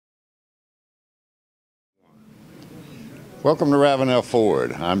Welcome to Ravenel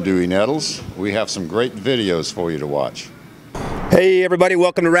Ford. I'm Dewey Nettles. We have some great videos for you to watch. Hey everybody,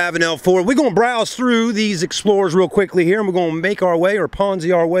 welcome to Ravenel Ford. We're going to browse through these Explorers real quickly here, and we're going to make our way, or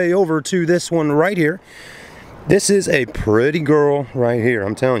Ponzi our way, over to this one right here. This is a pretty girl right here.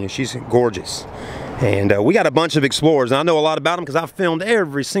 I'm telling you, she's gorgeous. And we got a bunch of Explorers, and I know a lot about them because I've filmed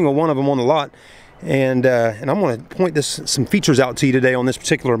every single one of them on the lot. And I'm going to point some features out to you today on this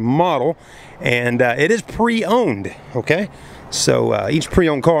particular model. And it is pre-owned, okay? So each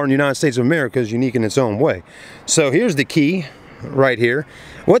pre-owned car in the United States of America is unique in its own way. So here's the key right here.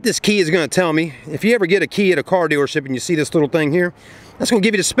 What this key is going to tell me, if you ever get a key at a car dealership and you see this little thing here, that's going to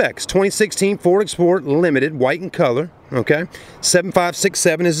give you the specs. 2016 Ford Explorer Limited, white in color, okay?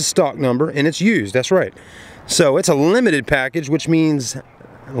 7567 is the stock number, and it's used, that's right. So it's a limited package, which means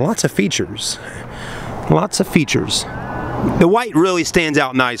lots of features. Lots of features. The white really stands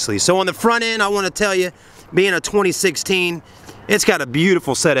out nicely. So on the front end, I want to tell you, being a 2016, it's got a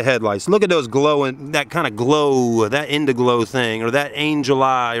beautiful set of headlights. Look at those glowing, that kind of glow, that indigo thing, or that angel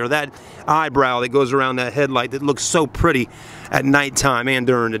eye, or that eyebrow that goes around that headlight that looks so pretty at nighttime and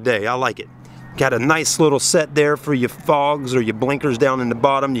during the day. I like it. Got a nice little set there for your fogs or your blinkers down in the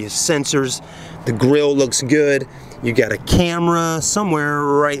bottom, your sensors. The grille looks good. You got a camera somewhere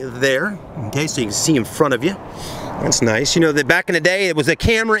right there, okay, so you can see in front of you. That's nice. You know that back in the day, it was a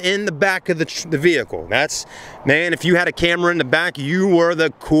camera in the back of the vehicle. That's, man, if you had a camera in the back, you were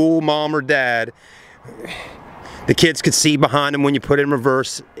the cool mom or dad. The kids could see behind them when you put it in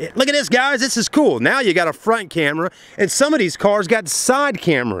reverse. Look at this, guys. This is cool. Now you got a front camera, and some of these cars got side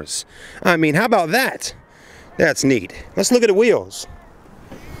cameras. I mean, how about that? That's neat. Let's look at the wheels.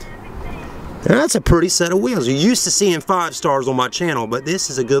 Now, that's a pretty set of wheels. You're used to seeing 5 stars on my channel, but this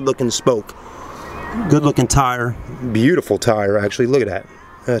is a good-looking spoke. Good-looking tire. Beautiful tire, actually. Look at that.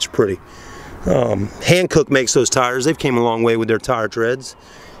 That's pretty. Hankook makes those tires. They've came a long way with their tire treads.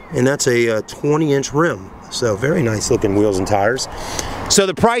 And that's a 20-inch rim. So very nice looking wheels and tires. So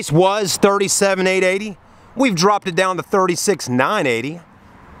the price was $37,880. We've dropped it down to $36,980.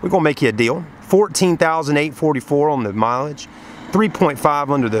 We're gonna make you a deal. $14,844 on the mileage. 3.5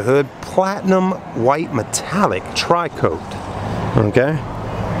 under the hood. Platinum white metallic tri-coat. Okay?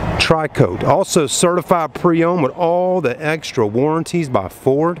 Tri-coat. Also certified pre-owned with all the extra warranties by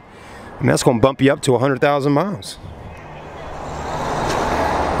Ford. And that's gonna bump you up to 100,000 miles.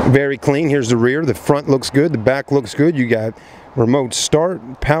 Very clean. Here's the rear. The front looks good. The back looks good. You got remote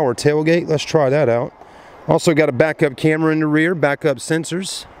start, power tailgate. Let's try that out. Also got a backup camera in the rear, backup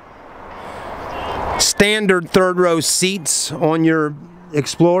sensors. Standard third row seats on your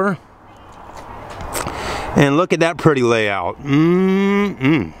Explorer. And look at that pretty layout.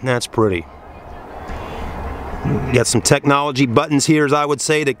 That's pretty. You got some technology buttons here, as I would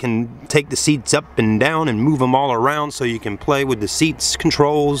say, that can take the seats up and down and move them all around so you can play with the seats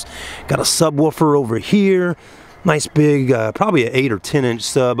controls. Got a subwoofer over here. Nice big, probably an 8 or 10-inch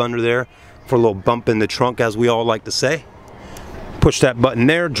sub under there for a little bump in the trunk, as we all like to say. Push that button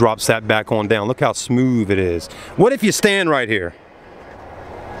there, drops that back on down. Look how smooth it is. What if you stand right here?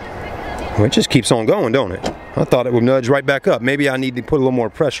 Well, it just keeps on going, don't it? I thought it would nudge right back up. Maybe I need to put a little more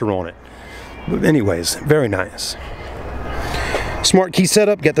pressure on it. But anyways, very nice. Smart key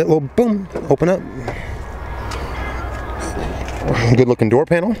setup, got that little boom, open up. Good looking door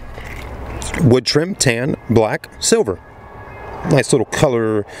panel. Wood trim, tan, black, silver. Nice little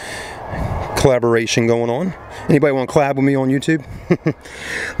color collaboration going on. Anybody want to collab with me on YouTube?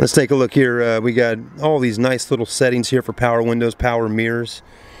 Let's take a look here. We got all these nice little settings here for power windows, power mirrors.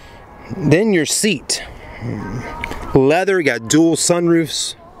 Then your seat. Leather, you got dual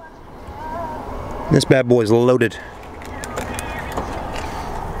sunroofs. This bad boy is loaded.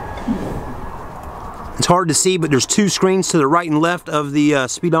 It's hard to see, but there's 2 screens to the right and left of the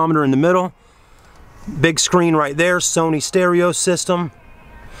speedometer in the middle. Big screen right there, Sony stereo system.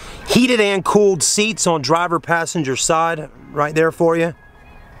 Heated and cooled seats on driver passenger side right there for you.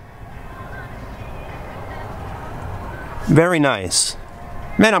 Very nice.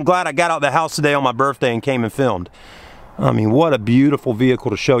 Man, I'm glad I got out of the house today on my birthday and came and filmed. I mean, what a beautiful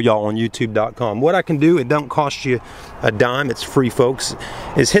vehicle to show y'all on YouTube.com. What I can do, it don't cost you a dime, it's free, folks,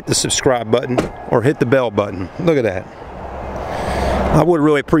 is hit the subscribe button or hit the bell button. Look at that. I would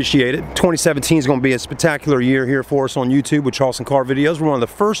really appreciate it. 2017 is going to be a spectacular year here for us on YouTube with Charleston Car videos. We're one of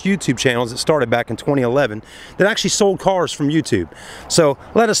the first YouTube channels that started back in 2011 that actually sold cars from YouTube. So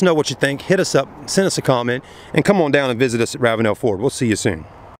let us know what you think. Hit us up, send us a comment, and come on down and visit us at Ravenel Ford. We'll see you soon.